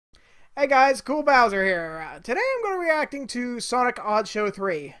Hey guys, CoolBowser here. Today I'm going to be reacting to Sonic Oddshow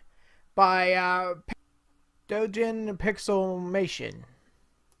 3 by Dojin Pixelmation.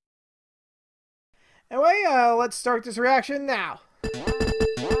 Anyway, let's start this reaction now.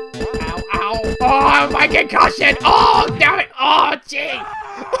 Ow, ow. Oh, my concussion! Oh, damn it! Oh, gee!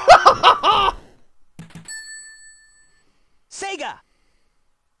 Sega!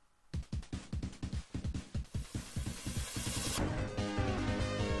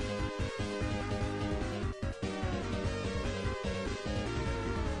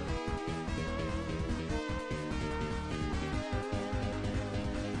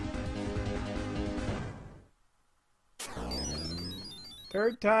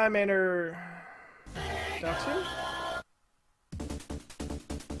 Third time introduction?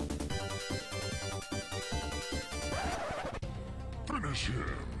 Finish him.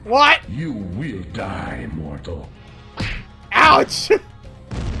 What? You will die, mortal. Ouch!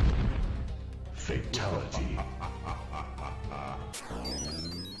 Fatality.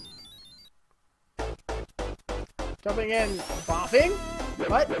 Jumping in, bopping?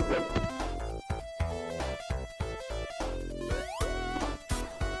 What?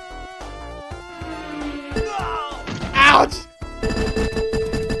 Ouch!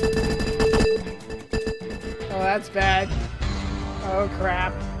 Oh, that's bad. Oh,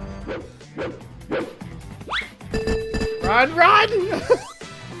 crap. Run, run!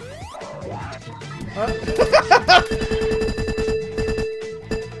 Ouch!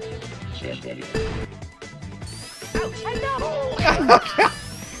 I know!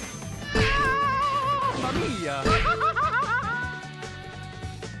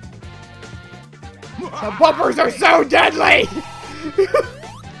 The bumpers are so deadly!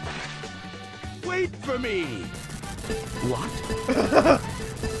 Wait for me! What? Huh?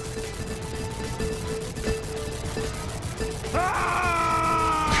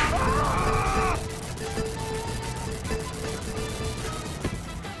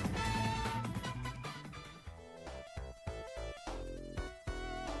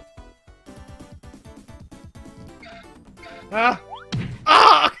 Ah!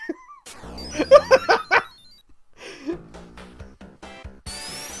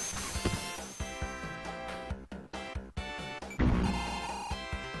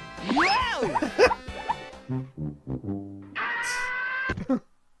 Wow!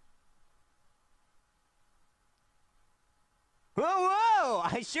 Whoa, whoa!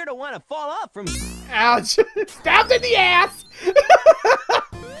 I sure don't want to fall off from... Ouch! Stabbed in the ass!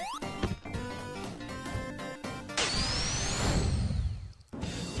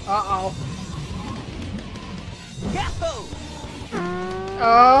 Uh-oh. Yahoo!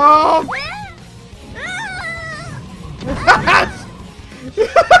 Oh!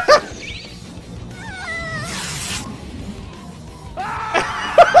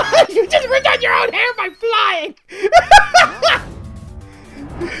 You just ripped out your own hair by flying!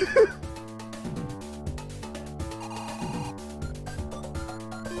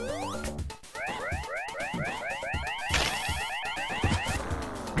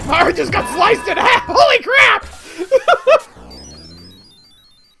 Mario just got sliced in half! Holy crap!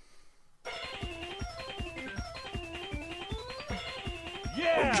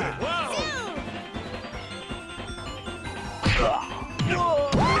 Yeah! Okay. Wow!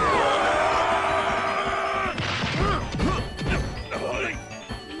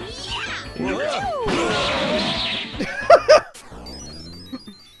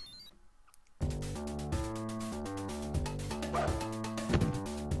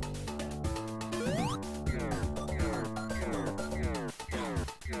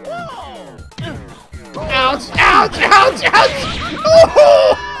 Ouch! Ouch! Ouch! Ouch!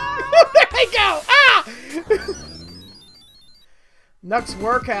 Oh! There they go! Ah! Nux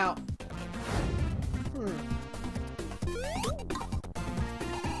workout.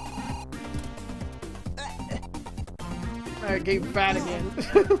 I gave fat again.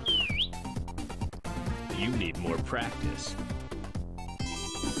 You need more practice.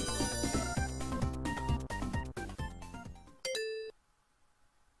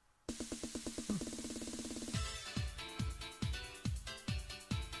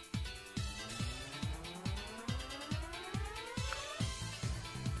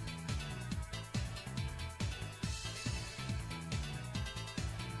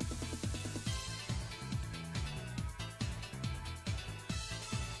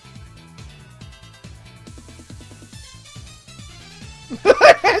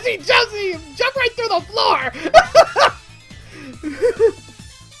 As he jumps, he jumped right through the floor!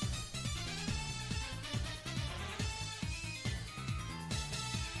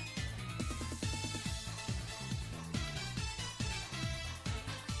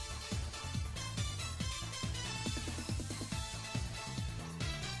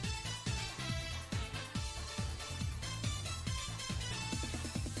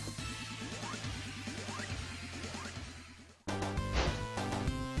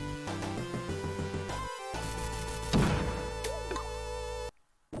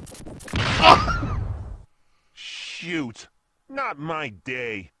 shoot. Not my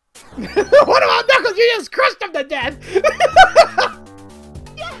day. What about Knuckles? You just crushed him to death!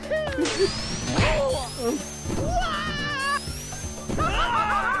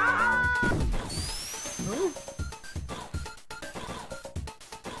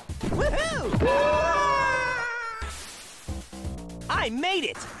 Woohoo! I made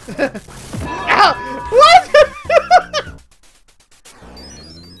it! Ow! What?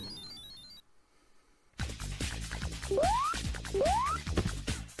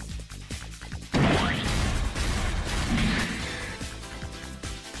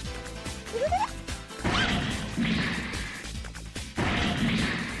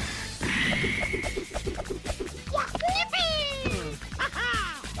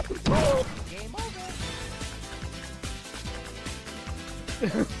 Game over.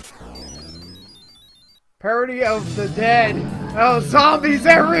 Parody of the dead. Oh, zombies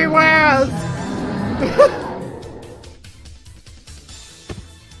everywhere!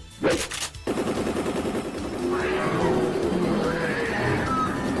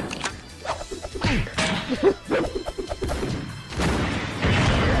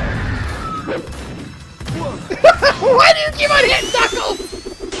 Why do you keep on hitting Knuckles?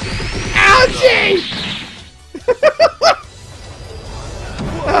 Ouchie!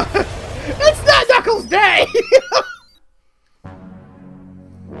 It's not Knuckles' day!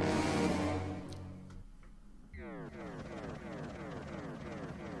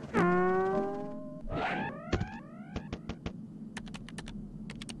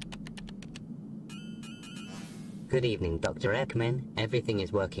 Good evening, Dr. Ekman. Everything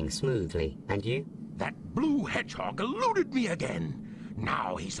is working smoothly. And you? That blue hedgehog eluded me again.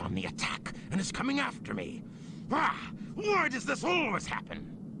 Now he's on the attack and is coming after me. Ah, why does this always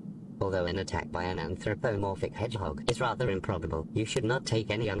happen? Although an attack by an anthropomorphic hedgehog is rather improbable, you should not take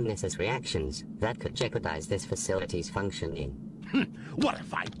any unnecessary actions. That could jeopardize this facility's functioning. What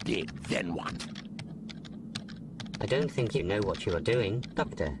if I did, then what? I don't think you know what you are doing,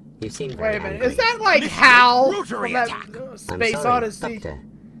 Doctor. You seem very Wait a minute, angry. is that like Hal Rotary from that attack. I'm Space sorry, Odyssey Doctor.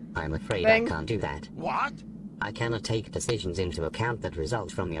 I'm afraid thing? I can't do that. What? I cannot take decisions into account that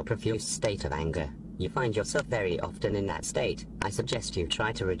result from your profuse state of anger. You find yourself very often in that state. I suggest you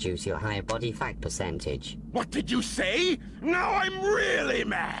try to reduce your higher body fat percentage. What did you say? Now I'm really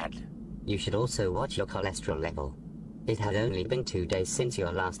mad. You should also watch your cholesterol level. It had only been 2 days since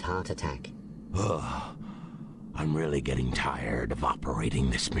your last heart attack. Ugh. I'm really getting tired of operating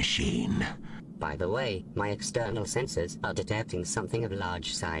this machine. By the way, my external sensors are detecting something of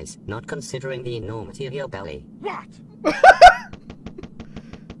large size, not considering the enormity of your belly. What?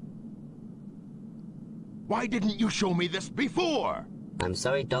 Why didn't you show me this before? I'm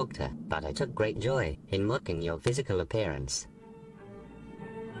sorry, Doctor, but I took great joy in mocking your physical appearance.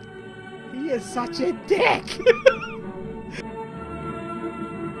 He is such a dick!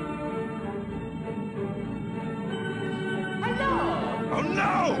 Oh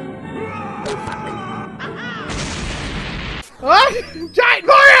no! What? Giant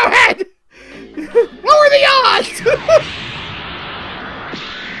Mario head! What were the odds?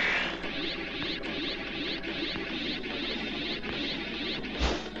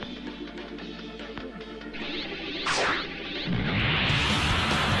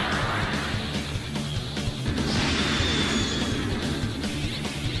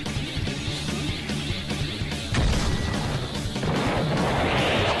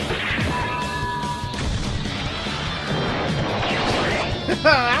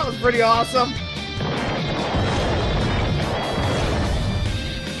 That was pretty awesome.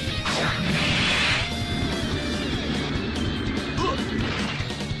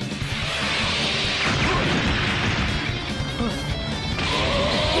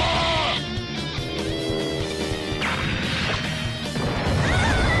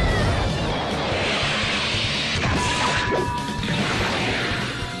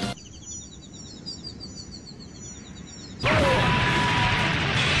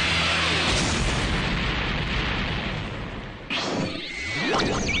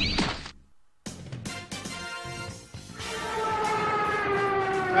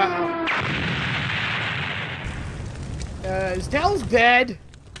 Uh-oh. His tail's dead.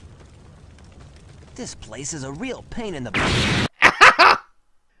 This place is a real pain in the...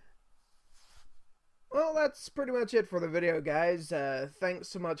 Well, that's pretty much it for the video, guys. Thanks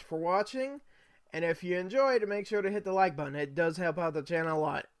so much for watching. And if you enjoyed, make sure to hit the like button. It does help out the channel a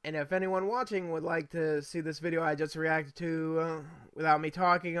lot. And if anyone watching would like to see this video I just reacted to without me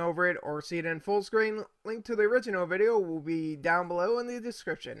talking over it, or see it in full screen, link to the original video will be down below in the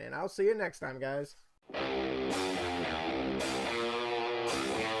description. And I'll see you next time, guys.